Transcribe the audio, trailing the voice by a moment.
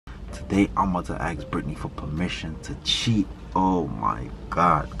Today I'm about to ask Britney for permission to cheat. Oh my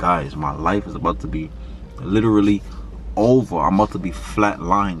God, guys, my life is about to be literally over. I'm about to be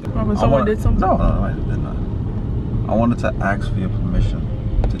flatlined. Someone did something? No, I did not. I wanted to ask for your permission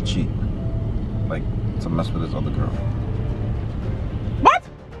to cheat, like to mess with this other girl. What?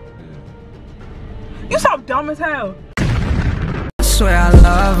 Yeah. You sound dumb as hell. I swear I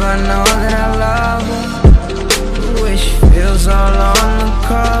love her, know that I love her. The way she feels all on the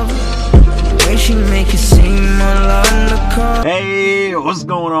cover, the way she make it seem all undercover. Hey, what's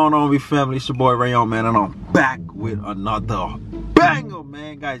going on, family? It's your boy Rayon, man, and I'm back with another banger,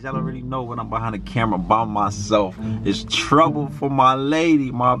 man. Guys, y'all already know when I'm behind the camera by myself, it's trouble for my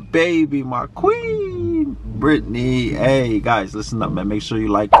lady, my baby, my queen, Britney. Hey, guys, listen up, man. Make sure you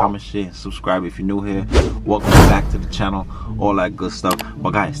like, comment, share, and subscribe if you're new here. Welcome back to the channel, all that good stuff.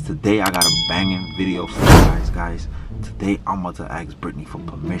 But guys, today I got a banging video for you guys. Today I'm about to ask Britney for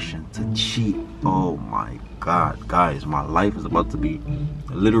permission to cheat. Oh my God, guys, my life is about to be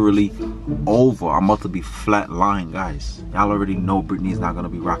literally over. I'm about to be flatlined, guys. Y'all already know Britney's not gonna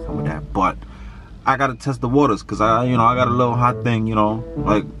be rocking with that, but I gotta test the waters because I got a little hot thing,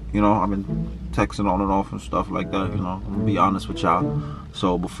 like, I've been texting on and off and stuff like that, I'm gonna be honest with y'all.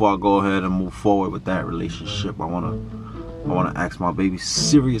 So before I go ahead and move forward with that relationship, I wanna ask my baby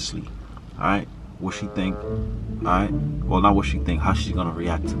seriously, all right? What she think, alright? Well, not what she think, how she's gonna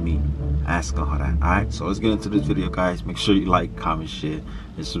react to me asking her that, alright? So let's get into this video, guys. Make sure you like, comment, share,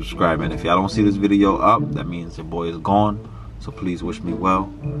 and subscribe. And if y'all don't see this video up, that means your boy is gone. So please wish me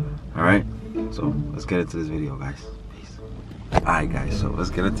well, alright? So let's get into this video, guys. Peace. Alright, guys, so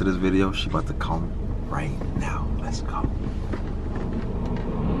let's get into this video. She about to come right now. Let's go.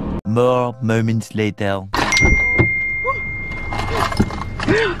 More moments later.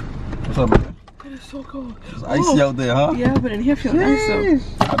 What's up, man? It's so cold. It's icy out there, huh? Yeah, but in here feels nice though.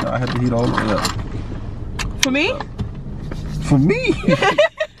 I know, I had the heat all the way up. For me? For me?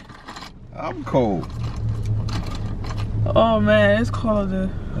 I'm cold. Oh man, it's cold there.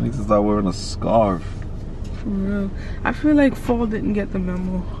 I need to start wearing a scarf. For real. I feel like fall didn't get the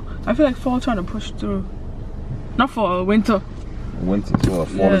memo. I feel like fall trying to push through. Not fall, winter. Winter, so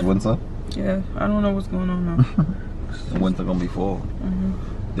fall is winter? Yeah, I don't know what's going on now. Winter gonna be fall.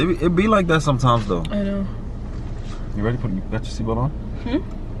 It be like that sometimes though. I know. You ready? You got your seatbelt on?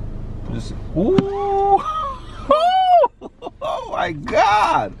 Just, ooh! Oh my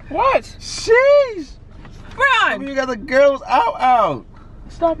God! What? Sheesh! Brian! You got the girls out.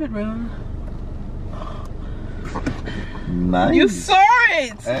 Stop it, Rayon. Nice. You saw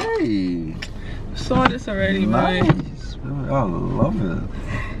it! Hey! You saw this already, man. Nice. I love it.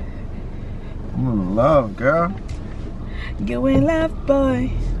 I'm in love, girl. You in love, boy.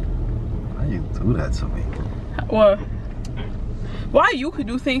 Why you do that to me? What? Why you could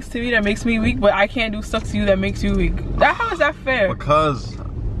do things to me that makes me weak, but I can't do stuff to you that makes you weak? How is that fair? Because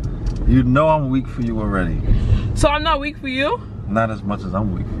you know I'm weak for you already. So I'm not weak for you? Not as much as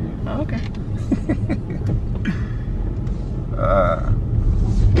I'm weak for you. Oh, okay.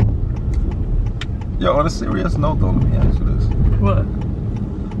 Yo, on a serious note though, let me ask you this. What?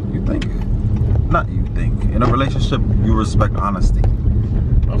 You think, not you think, in a relationship you respect honesty?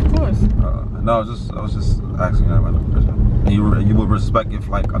 Of course. No, I was just asking that random person. You would respect if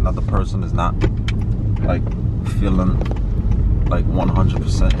like another person is not like feeling like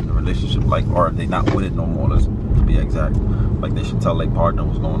 100% in the relationship, like, or they not with it no more, to be exact. Like they should tell their partner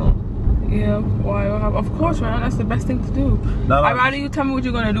what's going on. Yeah, why? Of course, man. That's the best thing to do. No, I'd rather you tell me what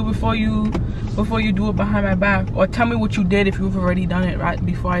you're gonna do before you do it behind my back, or tell me what you did if you've already done it right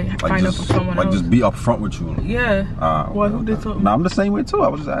before I find out from someone else. Like just be upfront with you. Yeah. Well, who did something? No, I'm the same way too. I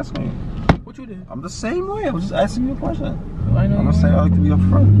was just asking you. What you did? I'm the same way. I was just asking you a question. I know. I'm the same. I like to be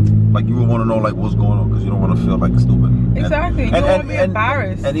upfront. Like you would want to know like what's going on because you don't want to feel like stupid. Exactly. You don't want to be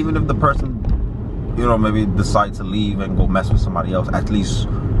embarrassed. And even if the person, maybe decide to leave and go mess with somebody else, at least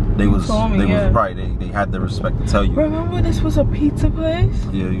they was right. They had the respect to tell you. Remember, this was a pizza place.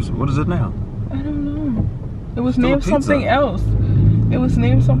 Yeah. What is it now? I don't know. It was Still named something else. It was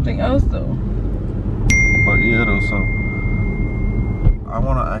named something else though. But yeah, though. So I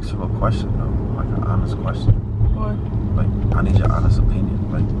want to ask you a question though, like an honest question. What? Like I need your honest opinion,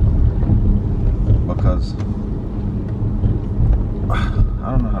 like because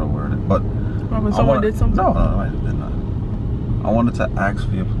I don't know how to word it, but someone did something. No, I did not. I wanted to ask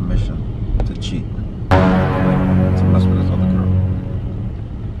for your permission to cheat, like, to mess with this other girl.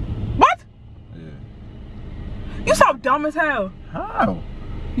 What? Yeah. You sound dumb as hell. How?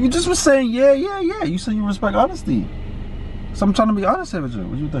 You just was saying yeah. You said you respect honesty. So I'm trying to be honest here with you.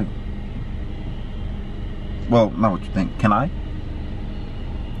 What do you think? Well, not what you think. Can I?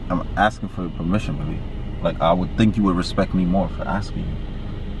 I'm asking for your permission, baby. Like, I would think you would respect me more for asking you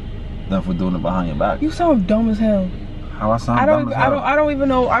than for doing it behind your back. You sound dumb as hell. How I sound dumb as hell? I don't even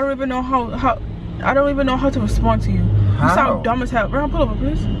know how to respond to you. How? You sound dumb as hell. Rayon, pull over,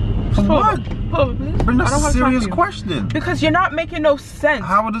 please. For what? Pull over, please. Bring a serious question. Because you're not making no sense.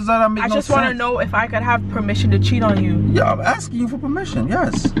 How does that make no sense? I just want to know if I could have permission to cheat on you. Yeah, I'm asking you for permission.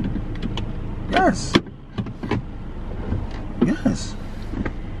 Yes. Yes. Yes.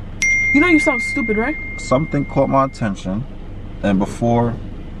 You know you sound stupid, right? Something caught my attention, and before...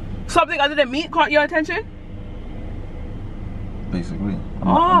 Something other than meat caught your attention? Basically.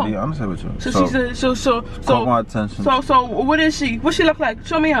 I'm being honest with you. So caught my attention. So what is she? What she look like?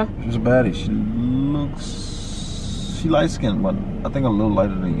 Show me her. She's a baddie. She light skinned, but I think a little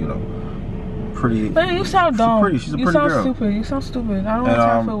lighter than you though. Pretty. Man, you sound dumb. She's a pretty girl. You sound stupid. I don't want to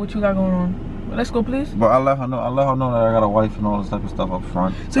talk for what you got going on. But let's go, please. But I let her know that I got a wife and all this type of stuff up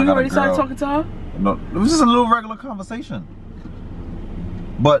front. So you already started talking to her? No, it was just a little regular conversation.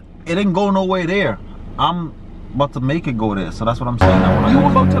 But it didn't go nowhere there. I'm about to make it go there, so that's what I'm saying. You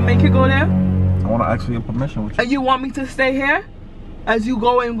about to make it go there? I want to ask for your permission with you. And you want me to stay here as you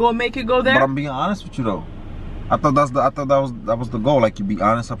go and go make it go there? But I'm being honest with you though. I thought that was the goal. Like, you be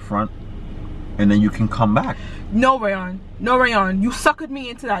honest up front, and then you can come back. No, Rayon. No, Rayon. You suckered me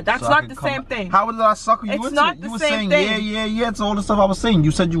into that. That's not the same thing. How did I sucker you into it? It's not the same thing. Yeah. It's all the stuff I was saying.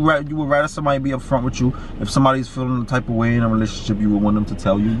 You said you would rather somebody be up front with you. If somebody's feeling the type of way in a relationship, you would want them to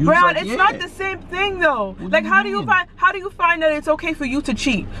tell you. Rayon, it's not the same thing though. Like, how do you find that it's okay for you to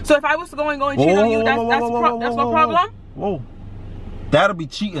cheat? So if I was to go and cheat on you, that's no problem? Whoa. That'll be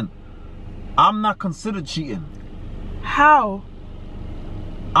cheating. I'm not considered cheating. How?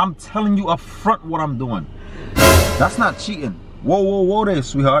 I'm telling you up front what I'm doing. That's not cheating. Whoa there,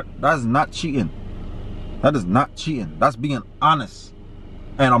 sweetheart. That is not cheating. That is not cheating. That's being honest.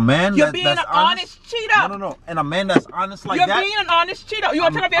 And a man You're being an honest cheater. No. And a man that's honest like that. You're being an honest cheater. You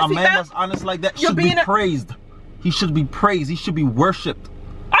want to take off your seatbelt? A man that's honest like that should be praised. He should be praised. He should be worshipped.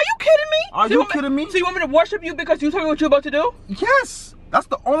 Are you kidding me? Are you kidding me? So you want me to worship you because you told me what you're about to do? Yes. That's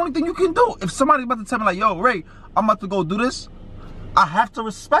the only thing you can do. If somebody's about to tell me like, yo, Ray, I'm about to go do this, I have to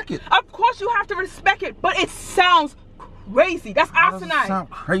respect it. Of course you have to respect it, but it sounds crazy. That's asinine. That sound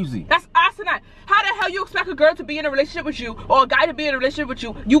crazy. That's asinine. How the hell you expect a girl to be in a relationship with you or a guy to be in a relationship with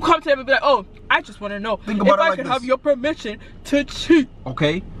you? You come to them and be like, oh, I just want to know if I could have your permission to cheat.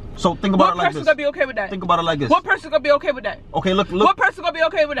 Okay. So think about it like this. What person's gonna be okay with that? Think about it like this. What person's gonna be okay with that? Okay, look. What person's gonna be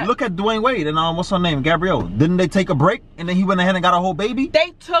okay with that? Look at Dwayne Wade and what's her name? Gabrielle. Didn't they take a break and then he went ahead and got a whole baby?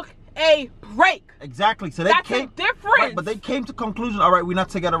 They took a break. Exactly. So they That's came a difference. Right, but they came to conclusion. All right, we're not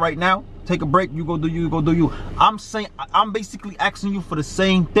together right now. Take a break. You go do you. You go do you. I'm basically asking you for the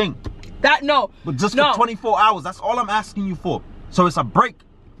same thing. But just for 24 hours. That's all I'm asking you for. So it's a break.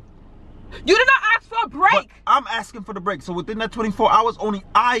 You did not ask for a break. But I'm asking for the break. So within that 24 hours, only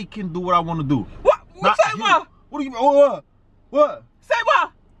I can do what I want to do. What? Say what? What do you mean? What? Say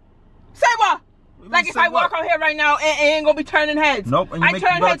what? Say what? Like if I walk out here right now, it ain't gonna be turning heads. Nope. And I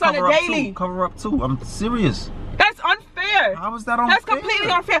turn heads on a daily. Cover up too. I'm serious. That's unfair. How is that unfair? That's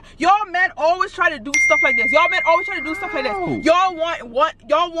completely unfair. Y'all men always try to do stuff like this. Y'all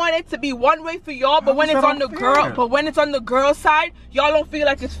want it to be one way for y'all, but when it's on the girl side, y'all don't feel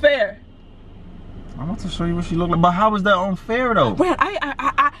like it's fair. I'm about to show you what she look like. But how is that unfair though? Man,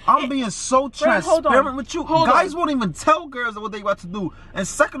 I'm being so transparent with you. Guys won't even tell girls what they about to do. And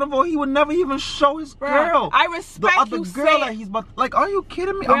second of all, he would never even show his girl. I respect the other girl that he's about. Like, are you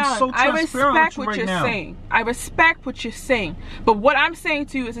kidding me? I'm so transparent with you right now. I respect what you're saying. But what I'm saying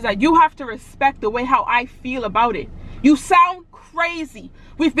to you is that you have to respect the way how I feel about it. You sound crazy.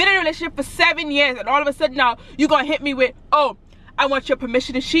 We've been in a relationship for 7 years, and all of a sudden now you're gonna hit me with, oh, I want your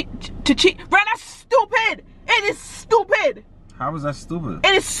permission to cheat. Right? That's stupid. It is stupid. How is that stupid?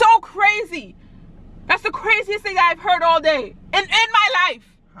 It is so crazy. That's the craziest thing I've heard all day. In my life.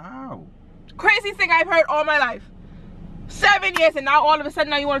 How? Craziest thing I've heard all my life. 7 years, and now all of a sudden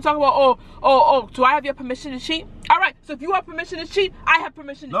now you want to talk about, oh, do I have your permission to cheat? Alright, so if you have permission to cheat, I have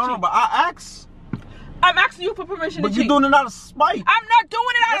permission to cheat. No, but I ask. I'm asking you for permission to cheat. But you're doing it out of spite. I'm not doing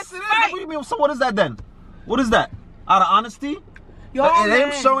it out of spite. What do you mean? So what is that then? What is that? Out of honesty? It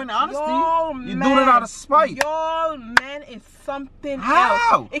ain't showing honesty. You're doing it out of spite. Y'all men is something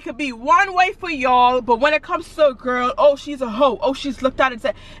else. It could be one way for y'all, but when it comes to a girl, oh, she's a hoe. Oh, she's looked at and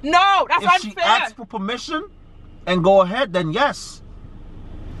said, no, that's unfair. If she asks for permission and go ahead, then yes.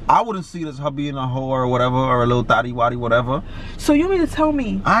 I wouldn't see it as her being a hoe or whatever, or a little thotty waddy, whatever. So you mean to tell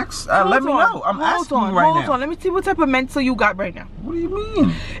me? Let me know. I'm asking you right now. Hold on. Let me see what type of mental you got right now. What do you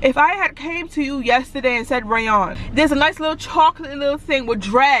mean? If I had came to you yesterday and said, Rayon, there's a nice little chocolate little thing with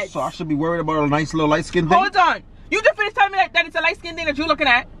dreads. So I should be worried about a nice little light skin thing? Hold on. You just finished telling me that it's a light skin thing that you're looking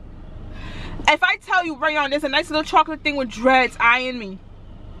at. If I tell you, Rayon, there's a nice little chocolate thing with dreads eyeing me,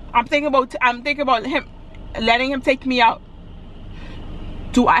 I'm thinking about him, letting him take me out.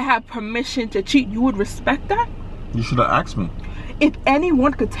 Do I have permission to cheat? You would respect that? You should have asked me. If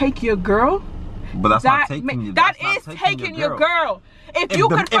anyone could take your girl, but that's not taking you. That is taking your girl. If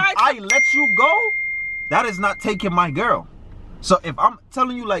I let you go, that is not taking my girl. So if I'm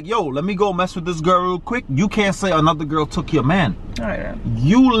telling you like, yo, let me go mess with this girl real quick, you can't say another girl took your man. All right, yeah.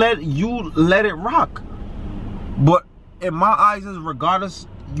 You let it rock. But in my eyes, regardless,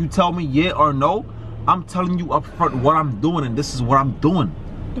 you tell me yeah or no, I'm telling you up front what I'm doing, and this is what I'm doing.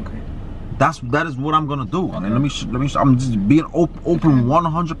 Okay. That is what I'm gonna do. Okay. And let me. I'm just being open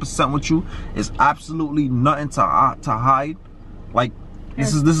 100% with you. It's absolutely nothing to hide. Like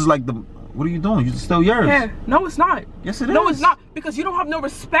this is like the. What are you doing? You're still yours. Yeah. No, it's not. Yes, it is. No, it's not, because you don't have no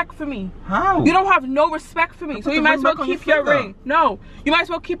respect for me. How? You don't have no respect for me. So you might as well keep your ring. No, you might as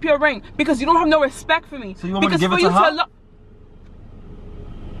well keep your ring because you don't have no respect for me. So you want me to give it to her?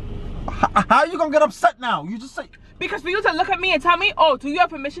 How are you gonna get upset now? You just say. Because for you to look at me and tell me, oh, do you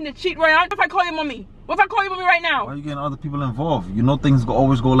have permission to cheat, Rayon? What if I call you mommy? What if I call you mommy right now? Why are you getting other people involved? You know things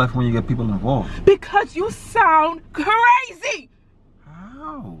always go left when you get people involved. Because you sound crazy.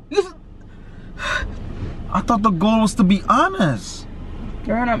 How? I thought the goal was to be honest.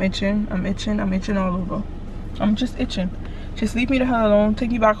 Rayon, I'm itching. I'm itching all over. I'm just itching. Just leave me the hell alone.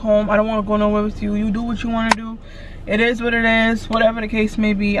 Take me back home. I don't want to go nowhere with you. You do what you want to do. It is what it is. Whatever the case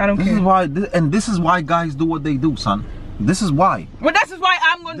may be, I don't care. This is why guys do what they do, son. This is why. Well, this is why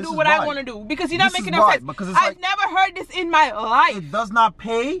I'm going to do what I want to do. Because you're not making no sense. Because I've never heard this in my life. It does not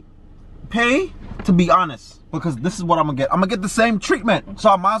pay to be honest. Because this is what I'm going to get. I'm going to get the same treatment. So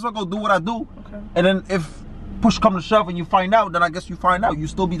I might as well go do what I do. Okay. And then if push come to shove and you find out, then I guess you find out. You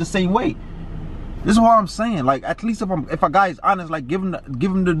still be the same way. This is what I'm saying. Like, at least if a guy is honest, like, give him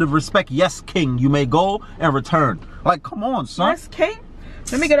the respect. Yes, king, you may go and return. Like, come on, son. Yes, king.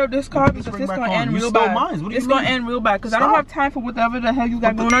 Let me get out this car because it's gonna end real bad. It's gonna end real bad because I don't have time for whatever the hell you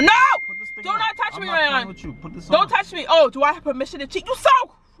got going on. No! Do not touch me, Rayon. Don't touch me. Oh, do I have permission to cheat? You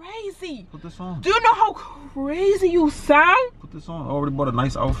sound crazy. Put this on. Do you know how crazy you sound? Put this on. I already bought a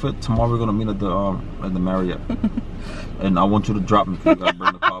nice outfit. Tomorrow we're gonna meet at the Marriott. And I want you to drop me. You gotta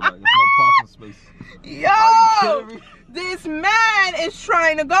bring the car back. There's no parking space. Yo! This man is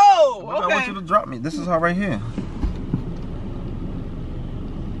trying to go. Okay. I want you to drop me. This is her right here.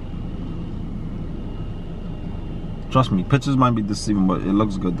 Trust me, pictures might be deceiving, but it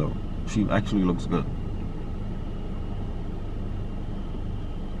looks good though. She actually looks good.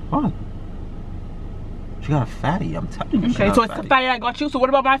 What? She got a fatty, I'm telling you. Okay, so it's the fatty I got you. So what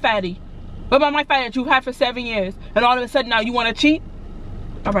about my fatty? What about my fatty that you've had for 7 years? And all of a sudden now you want to cheat?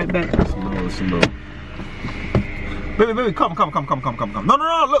 All right, bet. Listen. Baby, come. No,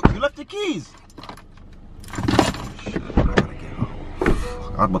 look, you left your keys. Shit, I gotta get home.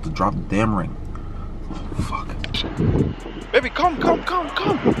 I was about to drop the damn ring. Fuck. Baby, come.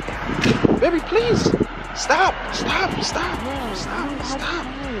 Baby, please. Stop. Don't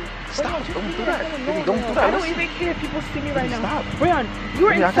do that. Baby, don't do that. I don't even care if people see me right now. Stop. Rayon,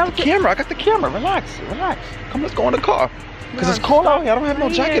 you're insulting. I got the camera. Relax. Come, let's go in the car. Because it's cold out here. I don't have no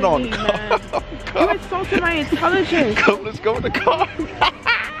jacket on. You're insulting my intelligence. Come, let's go in the car.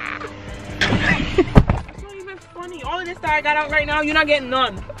 That's not even funny. All of this that I got out right now, you're not getting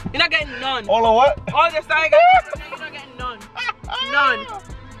none. You're not getting none. All of what? All of this that I got out right now, you're not getting none.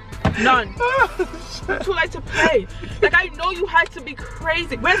 None. Too late to play. Like, I know you had to be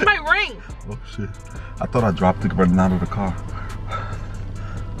crazy. Where's my ring? Oh shit. I thought I dropped it running out of the car.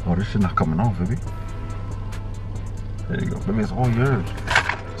 Oh, this shit not coming off, baby. There you go. Baby, it's all yours.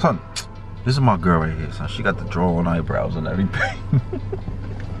 Son, this is my girl right here, son. She got the drawn eyebrows and everything.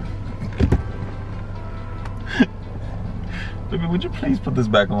 Baby, would you please put this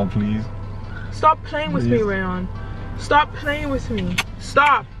back on, please? Stop playing with me, Rayon. Stop playing with me.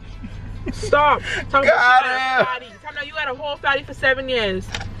 Stop. Tell me you had a whole fatty for 7 years.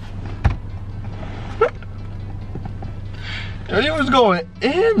 You was going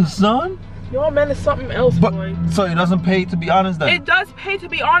in, son. Your man is something else, boy. So it doesn't pay to be honest, then? It does pay to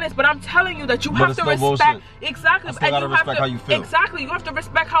be honest, but I'm telling you that you have to respect. Exactly. I still gotta respect how you feel. Exactly. You have to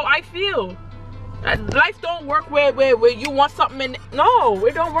respect how I feel. Life don't work where you want something and no,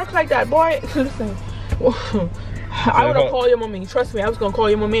 it don't work like that, boy. Listen. I would have called your mommy. Trust me, I was gonna call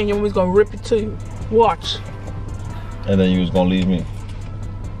your mommy and your mommy's gonna rip it to you. Watch. And then you was gonna leave me.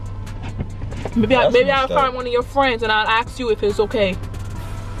 Maybe I'll find one of your friends and I'll ask you if it's okay.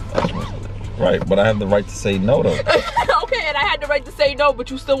 Right, but I have the right to say no though. Okay, and I had the right to say no, but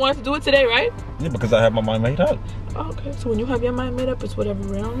you still wanted to do it today, right? Yeah, because I have my mind made up. Okay, so when you have your mind made up, it's whatever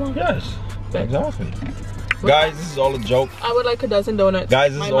round one. Yes, exactly. Guys, this is all a joke. I would like a dozen donuts.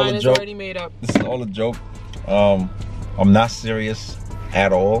 Guys, this is all a joke. My mind is already made up. This is all a joke. I'm not serious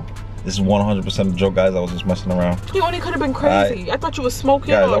at all. This is 100% a joke, guys. I was just messing around. You only could have been crazy. I thought you were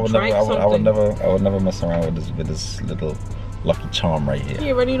smoking guys, or drank something. I would never mess around with this little Lucky Charm right here.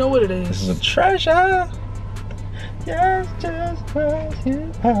 You already know what it is. This is a treasure. Yes, just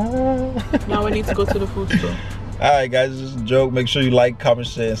treasure. Now I need to go to the food store. Alright guys, this is a joke. Make sure you like, comment,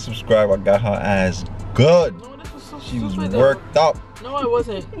 share, and subscribe. I got her ass good. No, this was so she was stupid, worked up. No, I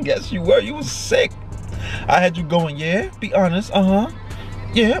wasn't. Yes, you were. You was sick. I had you going, yeah, be honest,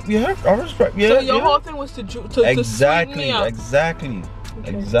 yeah, I respect, yeah. So your whole thing was to sweeten me up. Exactly.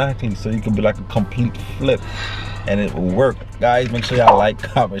 So you can be like a complete flip. And it will work. Guys, make sure y'all like,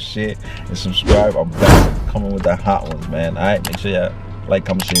 comment, share, and subscribe. I'm back coming with the hot ones, man. Alright, make sure y'all like,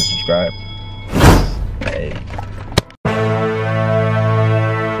 comment, share, and subscribe. Hey.